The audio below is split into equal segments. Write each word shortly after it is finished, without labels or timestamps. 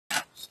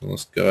So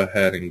let's go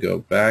ahead and go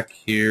back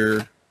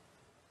here.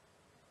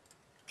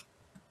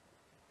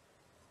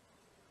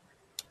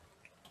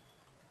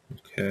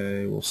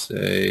 Okay, we'll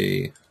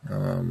say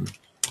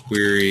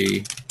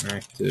query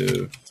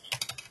active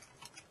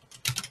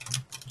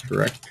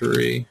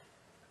directory.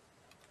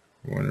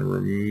 We want to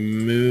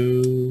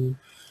remove,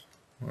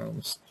 well,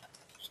 let's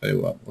say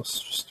what, let's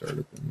just start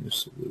up a new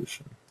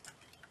solution.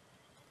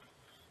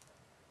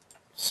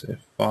 Say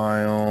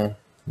file,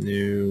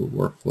 new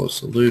workflow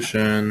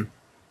solution.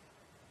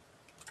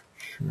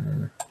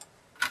 Sure.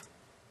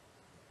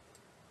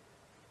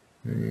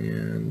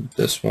 And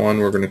this one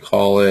we're going to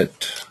call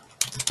it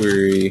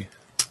query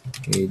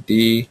AD.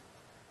 And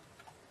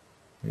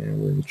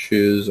we're going to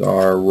choose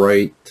our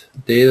right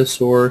data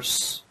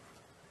source,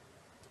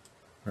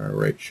 our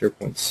right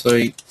SharePoint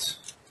site.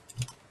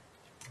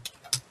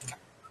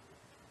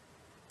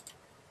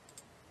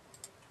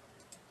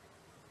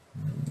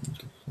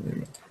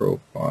 And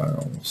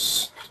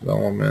profiles,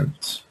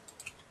 development.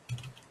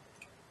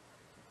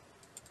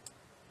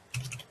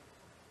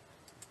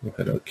 We'll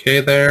hit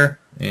OK there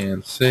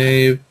and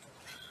save.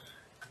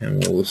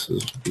 And this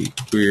is be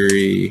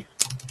query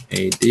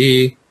AD.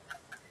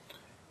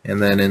 And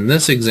then in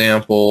this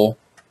example,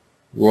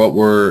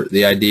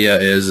 the idea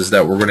is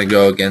that we're going to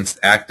go against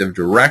Active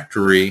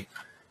Directory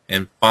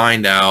and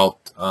find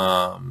out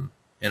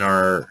in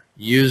our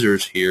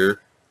users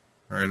here,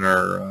 or in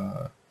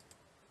our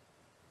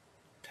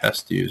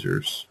test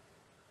users,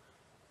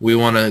 we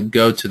want to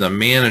go to the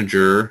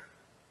manager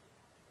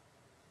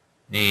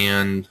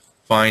and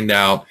find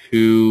out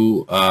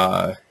who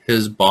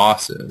his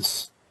boss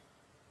is,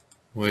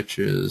 which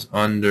is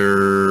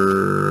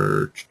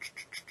under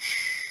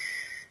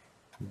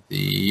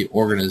the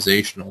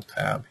organizational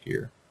tab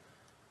here.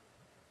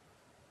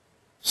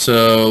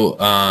 So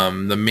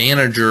the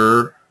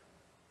manager's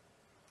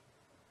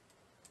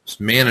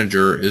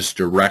manager is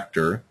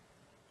director.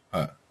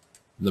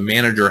 The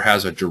manager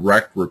has a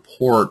direct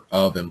report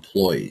of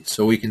employees.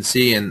 So we can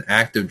see in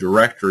Active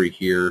Directory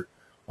here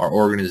our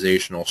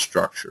organizational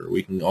structure.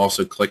 We can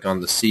also click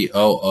on the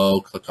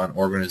COO, click on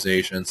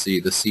organization, see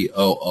the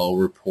COO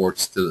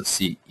reports to the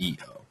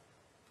CEO.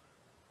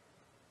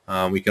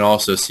 We can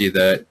also see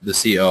that the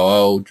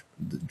COO,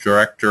 the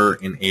director,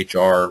 and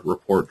HR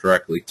report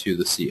directly to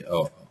the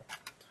COO.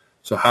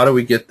 So how do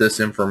we get this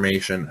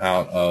information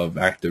out of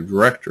Active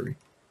Directory?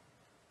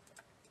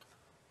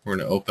 We're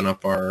going to open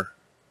up our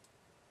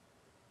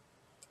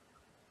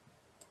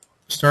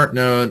start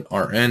node,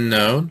 our end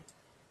node,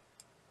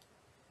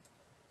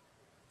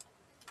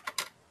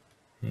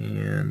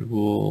 and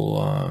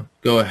we'll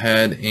go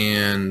ahead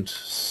and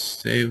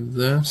save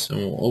this, and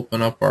we'll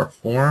open up our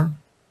form.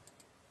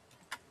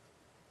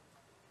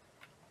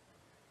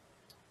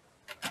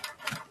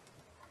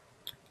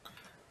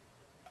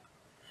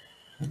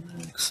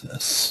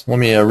 Access. Let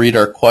me read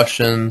our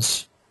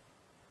questions.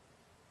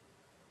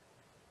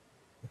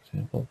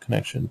 Example,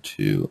 connection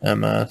to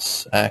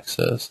MS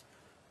access.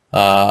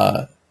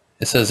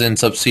 It says in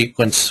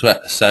subsequent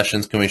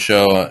sessions, can we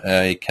show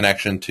a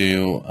connection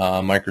to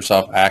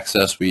Microsoft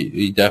Access?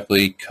 We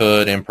definitely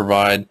could, and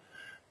provide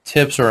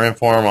tips or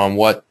inform on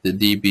what the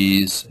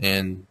DBs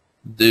and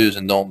do's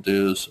and don't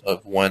do's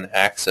of when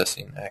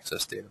accessing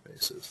Access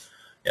databases.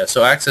 Yeah,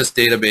 so Access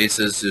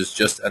databases is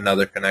just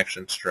another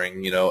connection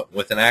string. You know,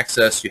 with an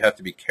Access, you have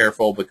to be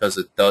careful because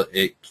it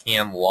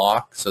can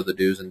lock. So the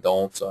do's and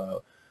don'ts.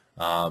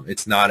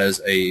 It's not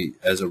as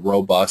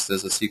robust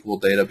as a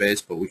SQL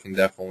database, but we can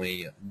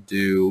definitely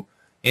do,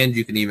 and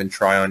you can even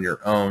try on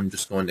your own.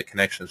 Just going to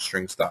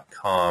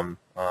connectionstrings.com.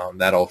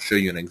 That'll show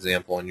you an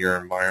example in your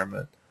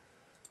environment.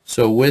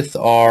 So with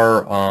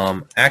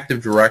our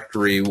Active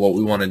Directory, what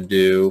we want to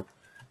do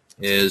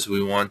is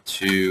we want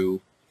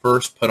to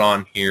first put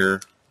on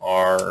here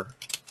our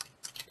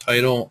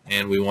title,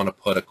 and we want to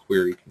put a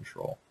query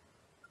control.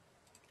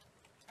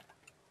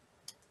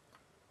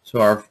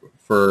 So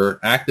for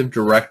Active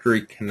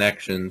Directory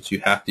connections,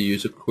 you have to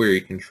use a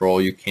query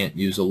control. You can't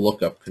use a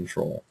lookup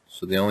control.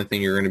 So the only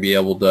thing you're going to be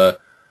able to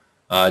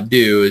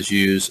do is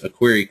use a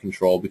query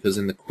control, because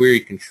in the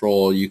query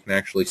control you can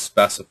actually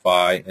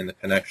specify in the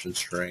connection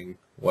string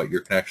what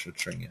your connection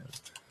string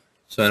is.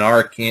 So in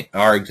our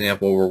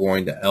example, we're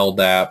going to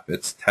LDAP.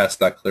 It's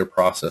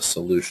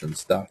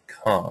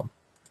test.clearprocesssolutions.com.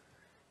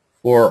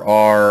 For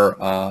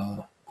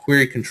our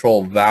query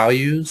control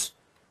values,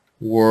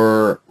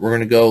 we're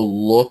going to go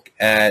look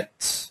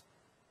at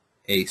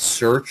a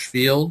search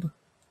field,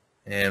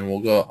 and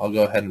I'll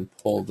go ahead and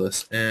pull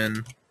this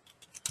in.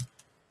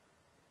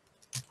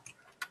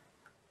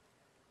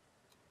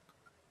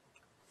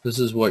 This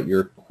is what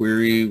your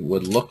query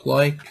would look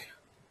like.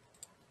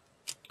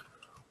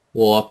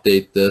 We'll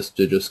update this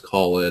to just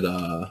call it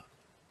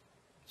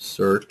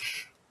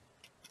search,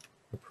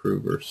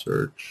 approver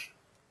search.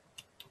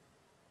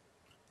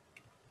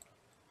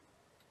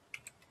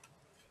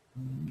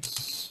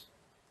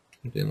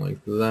 Something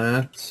like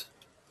that.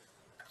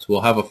 So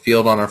we'll have a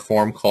field on our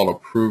form called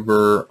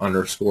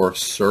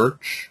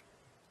approver_search,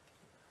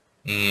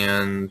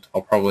 and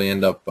I'll probably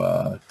end up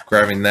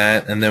grabbing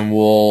that, and then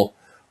we'll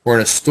we're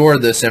going to store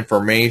this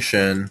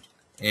information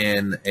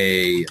in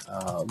a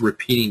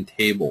repeating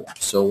table.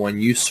 So when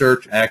you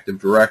search Active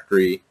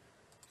Directory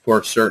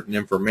for certain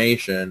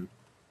information,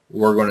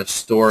 we're going to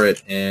store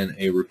it in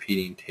a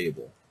repeating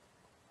table.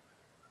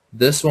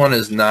 This one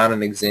is not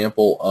an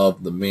example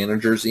of the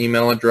manager's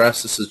email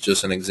address. This is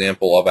just an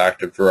example of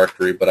Active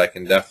Directory, but I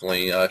can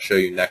definitely show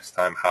you next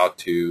time how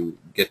to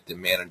get the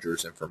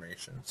manager's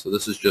information. So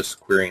this is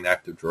just querying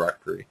Active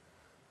Directory,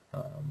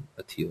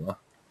 Attila.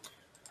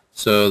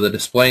 So the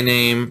display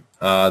name,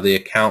 the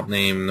account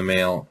name, the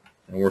mail,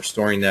 and we're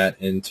storing that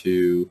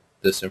into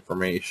this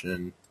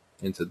information,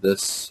 into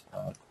this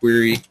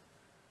query.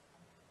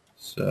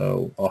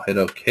 So I'll hit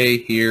OK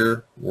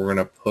here. We're going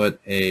to put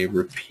a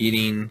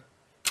repeating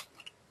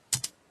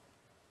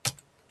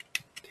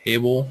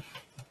table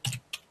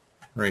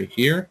right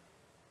here.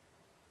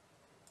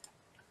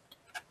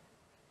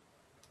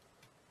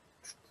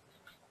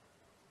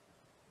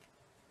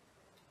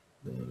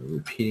 The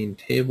repeating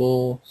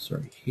table is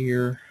right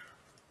here.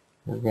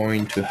 We're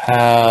going to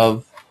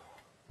have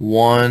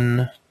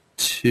 1,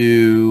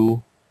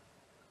 2,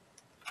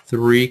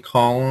 3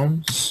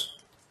 columns.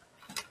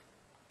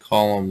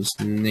 Columns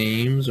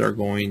names are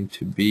going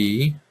to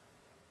be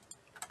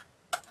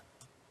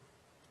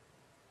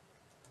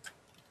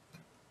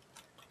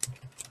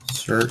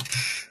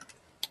search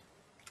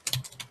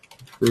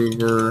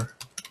approver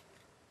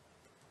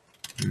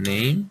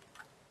name,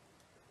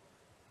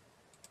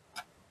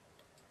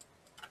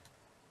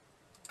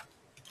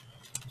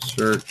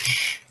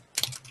 search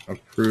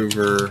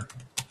approver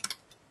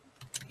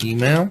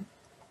email,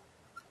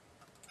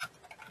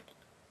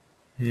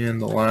 and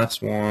the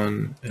last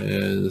one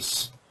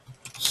is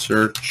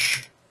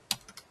search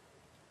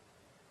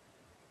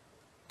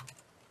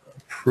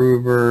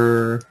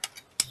approver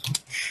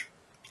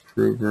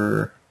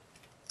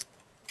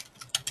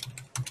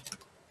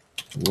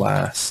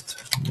last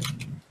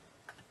name.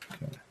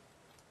 Okay.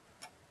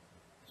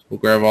 So we'll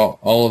grab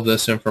all of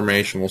this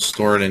information, we'll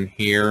store it in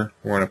here.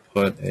 We're going to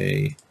put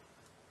a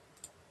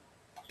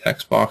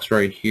text box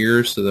right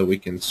here so that we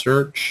can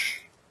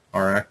search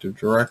our Active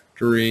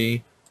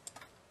Directory.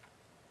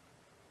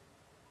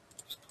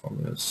 Let's call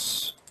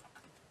this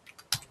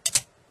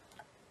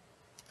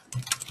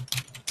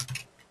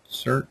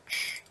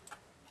search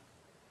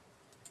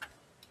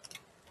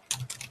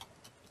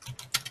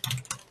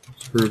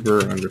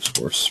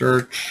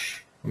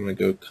approver_search. I'm going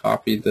to go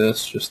copy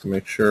this just to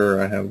make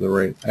sure I have the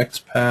right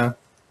XPath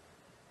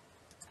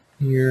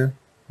here.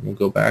 We'll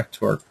go back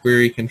to our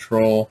query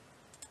control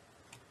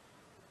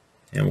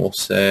and we'll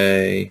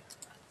say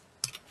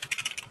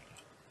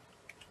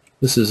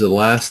this is a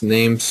last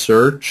name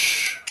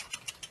search.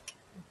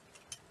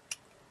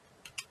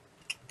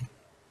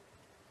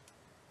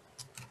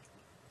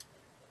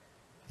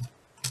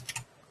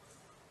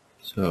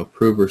 So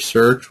approver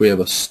search, we have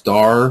a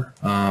star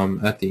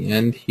at the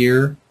end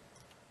here,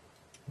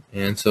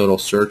 and so it'll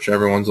search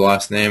everyone's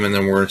last name, and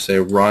then we're going to say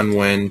run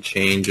when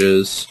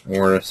changes, and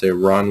we're going to say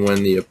run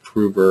when the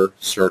approver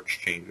search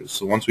changes.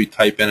 So once we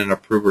type in an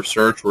approver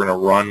search, we're going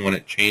to run when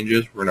it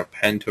changes. We're going to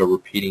append to a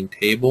repeating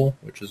table,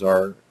 which is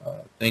our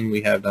thing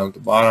we have down at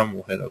the bottom.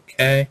 We'll hit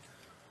OK.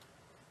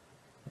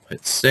 We'll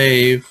hit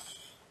save.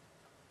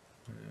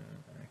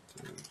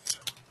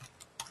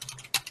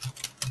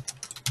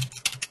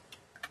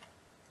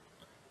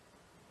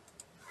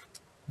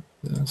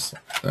 This,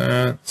 like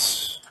that,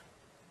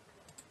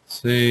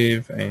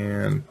 save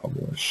and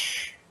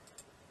publish.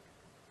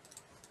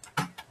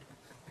 Let's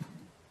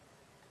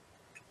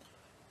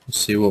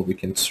see what we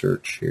can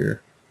search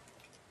here.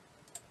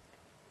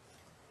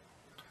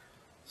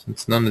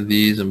 Since none of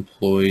these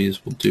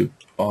employees will do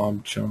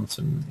Bob,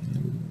 Johnson,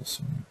 and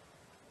Wilson.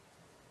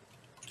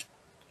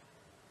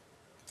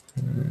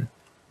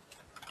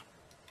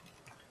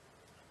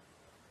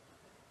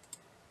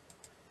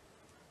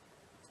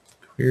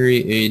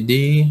 Query AD.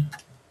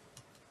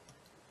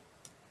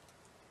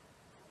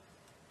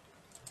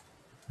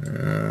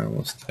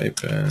 Let's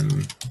type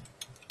in.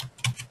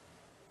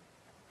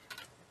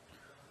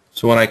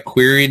 So when I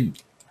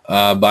queried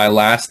by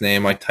last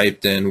name, I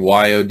typed in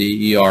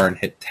YODER and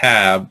hit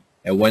tab.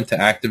 It went to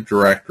Active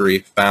Directory,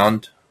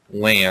 found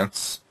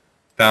Lance,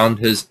 found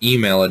his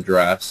email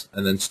address,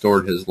 and then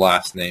stored his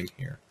last name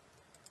here.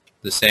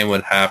 The same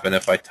would happen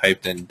if I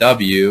typed in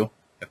W.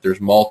 If there's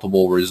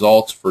multiple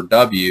results for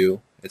W,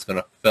 it's going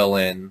to fill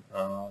in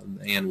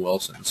Ann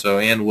Wilson. So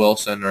Ann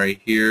Wilson right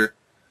here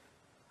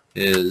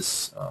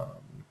is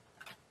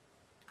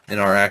in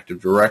our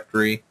Active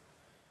Directory.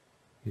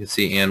 You can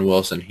see Ann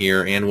Wilson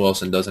here. Ann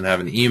Wilson doesn't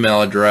have an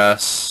email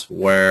address,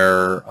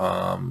 where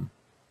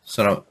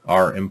some of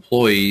our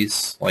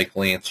employees, like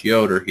Lance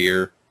Yoder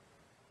here,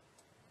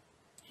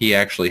 he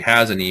actually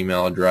has an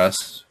email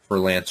address for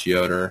Lance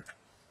Yoder.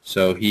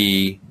 So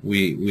we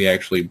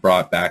actually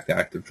brought back the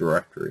Active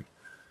Directory.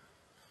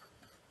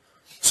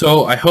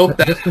 So I hope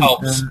that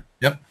helps.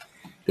 Yep.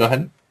 Go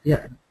ahead.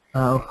 Yeah.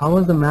 How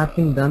was the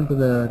mapping done to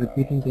the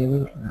repeating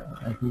table?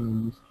 I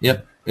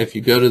Yep. If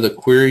you go to the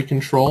query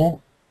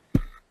control,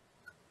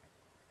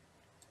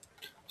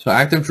 So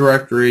Active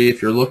Directory,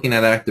 if you're looking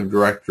at Active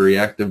Directory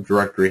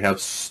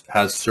has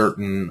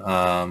certain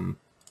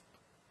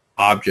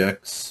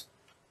objects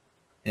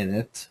in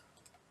it,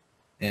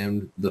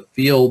 and the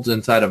fields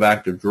inside of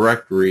Active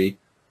Directory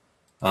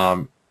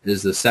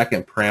is the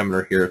second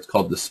parameter here. It's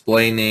called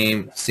display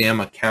name, SAM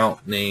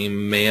account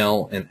name,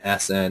 mail, and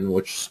SN,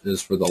 which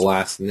is for the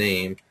last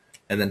name.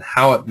 And then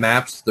how it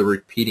maps to the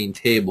repeating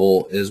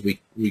table is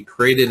we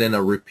created in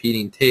a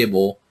repeating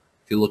table.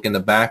 If you look in the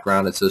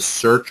background, it says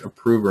search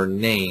approver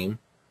name.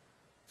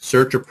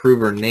 Search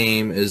approver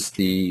name is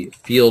the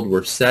field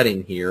we're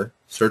setting here.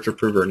 Search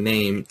approver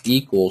name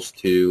equals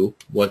to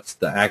what's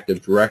the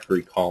Active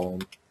Directory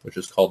column, which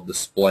is called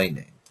display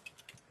name.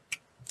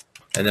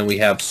 And then we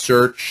have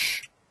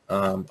search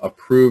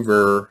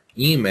approver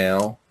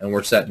email, and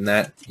we're setting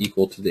that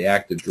equal to the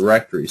Active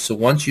Directory. So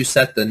once you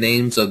set the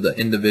names of the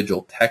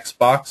individual text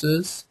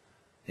boxes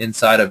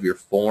inside of your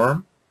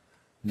form,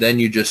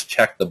 then you just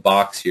check the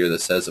box here that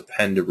says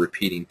append to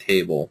repeating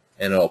table,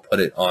 and it'll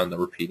put it on the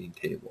repeating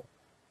table.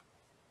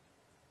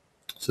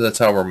 So that's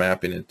how we're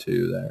mapping it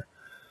to there.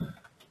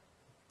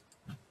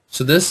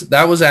 So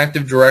that was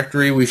Active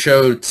Directory. We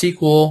showed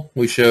SQL,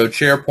 we showed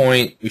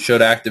SharePoint, we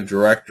showed Active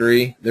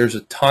Directory. There's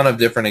a ton of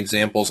different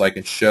examples I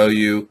can show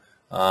you.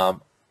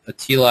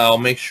 Attila, I'll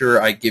make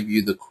sure I give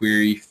you the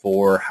query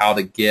for how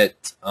to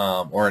get,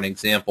 or an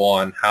example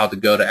on how to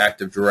go to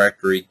Active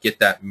Directory, get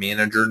that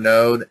manager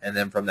node, and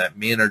then from that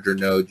manager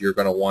node, you're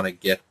going to want to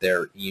get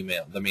their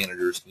email, the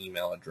manager's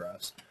email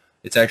address.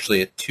 It's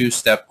actually a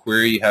two-step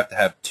query. You have to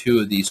have two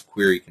of these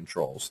query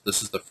controls.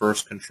 This is the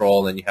first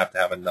control, then you have to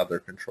have another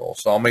control.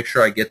 So I'll make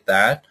sure I get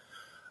that.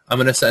 I'm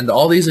going to send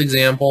all these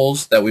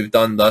examples that we've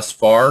done thus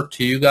far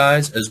to you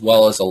guys, as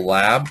well as a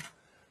lab.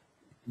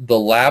 The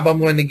lab I'm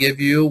going to give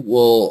you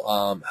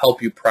will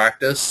help you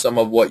practice some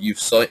of what you've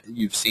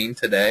seen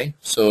today.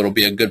 So it'll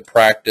be a good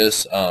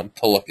practice to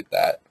look at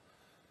that.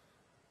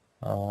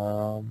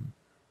 And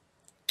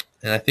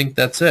I think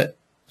that's it.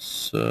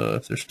 So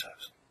if there's time.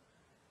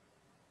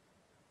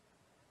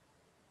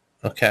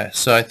 Okay,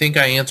 so I think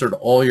I answered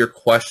all your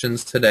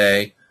questions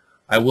today.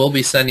 I will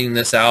be sending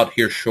this out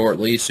here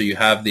shortly, so you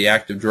have the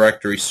Active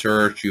Directory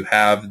search, you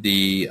have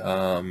the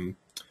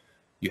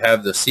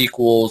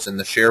SQLs and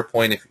the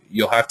SharePoint. If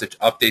you'll have to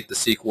update the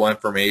SQL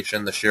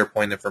information, the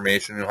SharePoint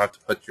information, you'll have to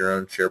put your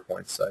own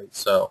SharePoint site.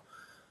 So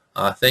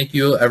thank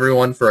you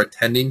everyone for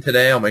attending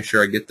today. I'll make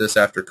sure I get this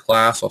after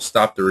class. I'll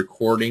stop the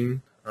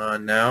recording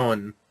now,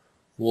 and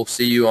we'll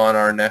see you on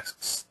our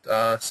next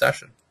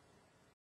session.